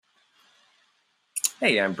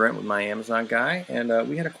Hey, I'm Brent with My Amazon Guy, and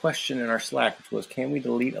we had a question in our Slack, which was, can we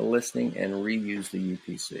delete a listing and reuse the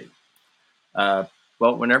UPC? Uh,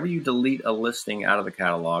 well, whenever you delete a listing out of the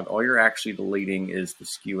catalog, all you're actually deleting is the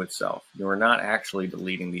SKU itself. You're not actually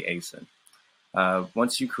deleting the ASIN.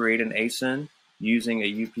 Once you create an ASIN using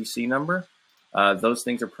a UPC number, those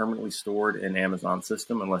things are permanently stored in Amazon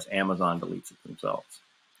system unless Amazon deletes it themselves.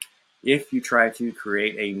 If you try to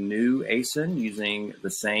create a new ASIN using the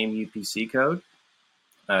same UPC code,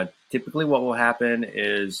 typically what will happen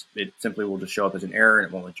is it simply will just show up as an error and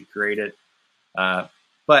it won't let you create it.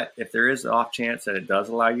 But if there is an off chance that it does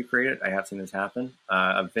allow you to create it, I have seen this happen.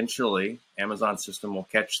 Eventually, Amazon system will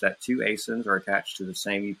catch that two ASINs are attached to the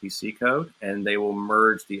same UPC code, and they will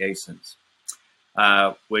merge the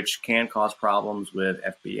ASINs, which can cause problems with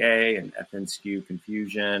FBA and FNSKU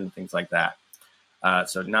confusion, things like that.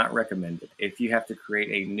 So not recommended. If you have to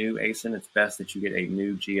create a new ASIN, it's best that you get a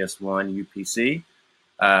new GS1 UPC.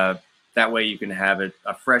 That way you can have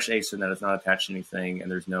a fresh ASIN that is not attached to anything,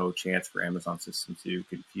 and there's no chance for Amazon system to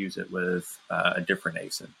confuse it with a different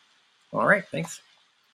ASIN. All right, thanks.